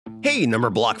Hey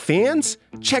Numberblock fans,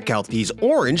 check out these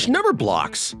orange number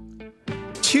blocks.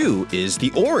 2 is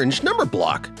the orange number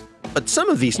block, but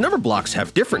some of these number blocks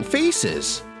have different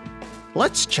faces.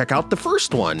 Let's check out the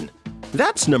first one.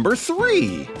 That's number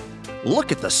 3.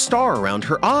 Look at the star around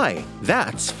her eye.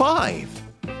 That's 5.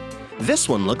 This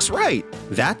one looks right.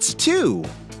 That's 2.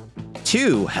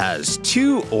 2 has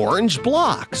 2 orange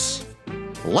blocks.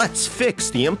 Let's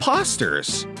fix the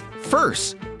imposters.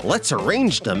 First, let's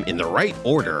arrange them in the right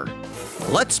order.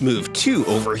 Let's move 2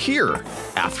 over here,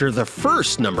 after the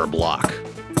first number block.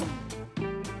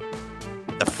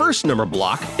 The first number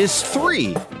block is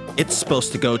 3. It's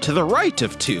supposed to go to the right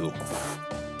of 2.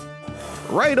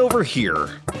 Right over here.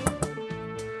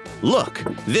 Look,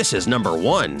 this is number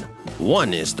 1.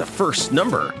 1 is the first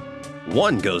number.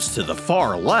 1 goes to the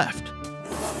far left.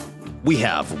 We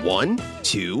have 1,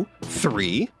 2,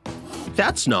 3.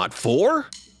 That's not 4.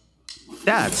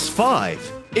 That's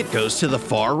 5. It goes to the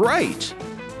far right.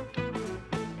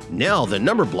 Now the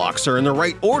number blocks are in the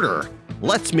right order.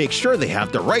 Let's make sure they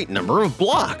have the right number of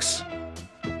blocks.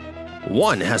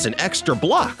 1 has an extra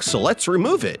block, so let's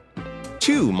remove it.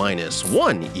 2 minus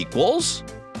 1 equals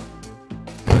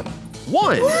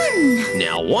 1.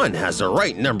 Now 1 has the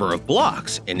right number of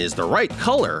blocks and is the right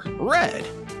color, red.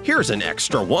 Here's an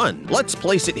extra 1. Let's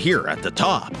place it here at the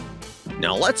top.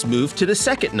 Now let's move to the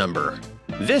second number.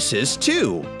 This is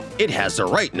 2. It has the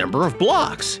right number of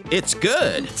blocks. It's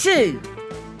good. 2.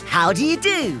 How do you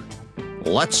do?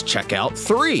 Let's check out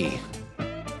 3.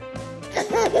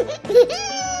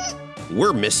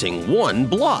 We're missing 1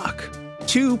 block.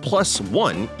 2 plus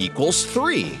 1 equals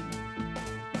 3.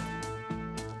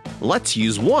 Let's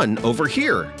use 1 over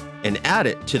here and add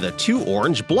it to the 2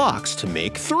 orange blocks to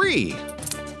make 3.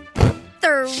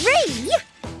 3.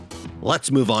 Let's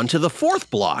move on to the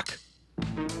fourth block.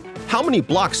 How many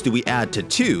blocks do we add to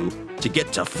 2 to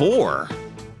get to 4?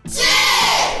 2!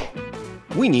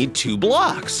 We need 2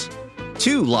 blocks.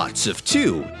 2 lots of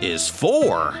 2 is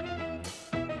 4.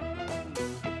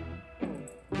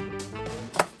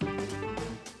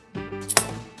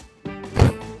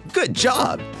 Good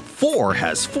job! 4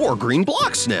 has 4 green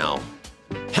blocks now.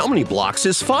 How many blocks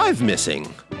is 5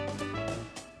 missing?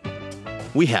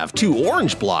 We have 2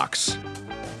 orange blocks.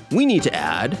 We need to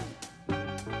add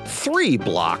 3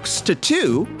 blocks to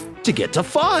 2 to get to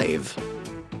 5.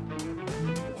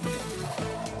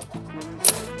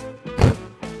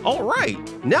 All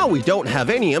right, now we don't have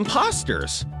any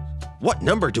imposters. What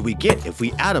number do we get if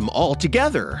we add them all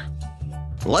together?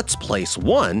 Let's place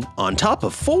 1 on top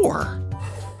of 4.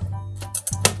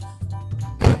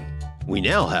 We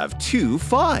now have 2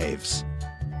 5s.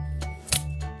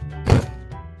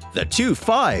 The 2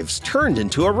 5s turned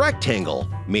into a rectangle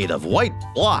made of white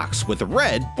blocks with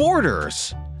red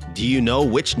borders. Do you know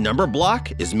which number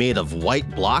block is made of white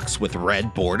blocks with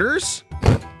red borders?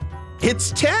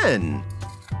 It's 10!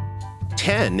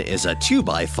 10 is a 2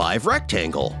 by 5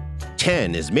 rectangle.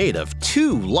 10 is made of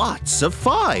 2 lots of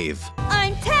 5.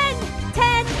 I'm 10,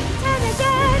 10, 10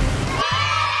 again.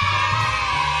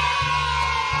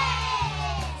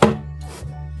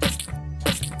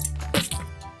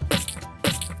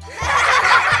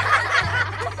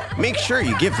 Make sure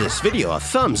you give this video a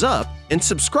thumbs up and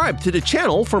subscribe to the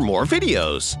channel for more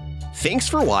videos. Thanks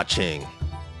for watching.